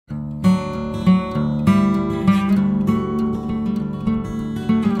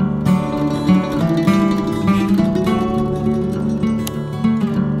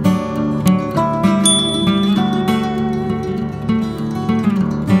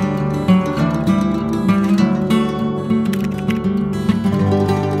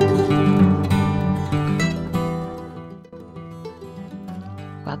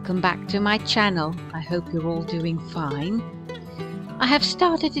to my channel. I hope you're all doing fine. I have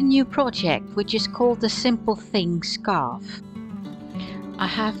started a new project which is called the Simple Thing Scarf. I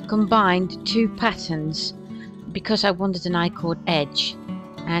have combined two patterns because I wanted an I-cord edge,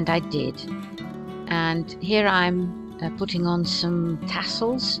 and I did. And here I'm putting on some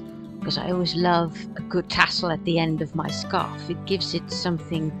tassels, because I always love a good tassel at the end of my scarf. It gives it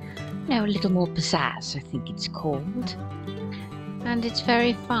something, you know, a little more pizzazz, I think it's called. And it's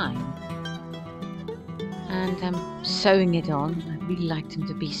very fine. And I'm sewing it on. I really like them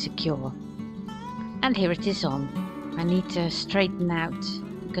to be secure. And here it is on. I need to straighten out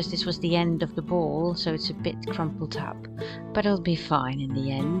because this was the end of the ball, so it's a bit crumpled up. But it'll be fine in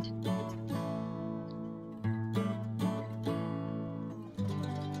the end.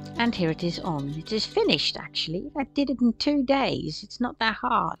 And here it is on. It is finished actually. I did it in 2 days. It's not that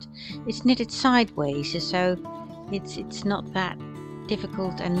hard. It's knitted sideways, so it's not that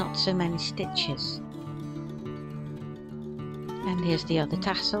difficult and not so many stitches. And here's the other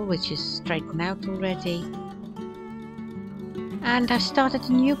tassel, which is straightened out already. And I started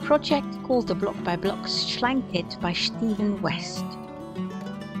a new project called the Block by Block Shlanket by Stephen West.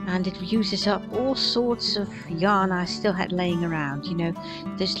 And it uses up all sorts of yarn I still had laying around, you know,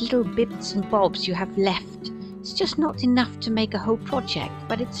 those little bits and bobs you have left. It's just not enough to make a whole project,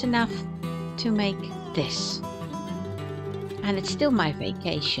 but it's enough to make this. And it's still my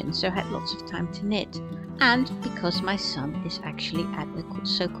vacation, so I had lots of time to knit. And because my son is actually at the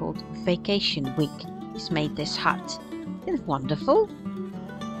so-called vacation week, he's made this hut. Isn't it wonderful?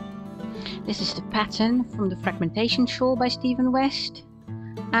 This is the pattern from the Fragmentation Shawl by Stephen West.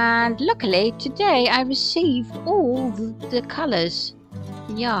 And luckily today I received all the colours,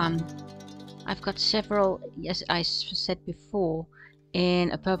 the yarn. I've got several, as I said before,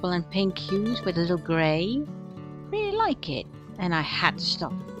 in a purple and pink hues with a little grey. Really like it, and I had to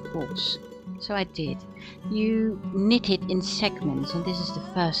stop, of course, so I did. You knit it in segments, and this is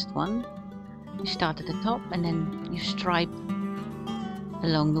the first one. You start at the top and then you stripe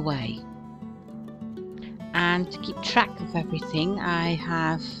along the way. And to keep track of everything, I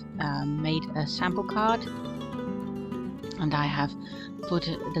have made a sample card, and I have put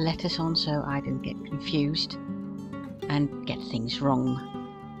the letters on so I don't get confused and get things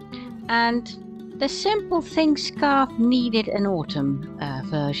wrong. And the Simple Thing Scarf needed an autumn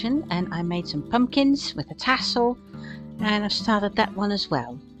version, and I made some pumpkins with a tassel, and I've started that one as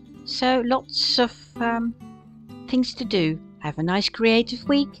well. So lots of things to do. Have a nice creative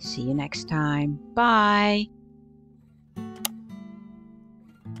week. See you next time. Bye.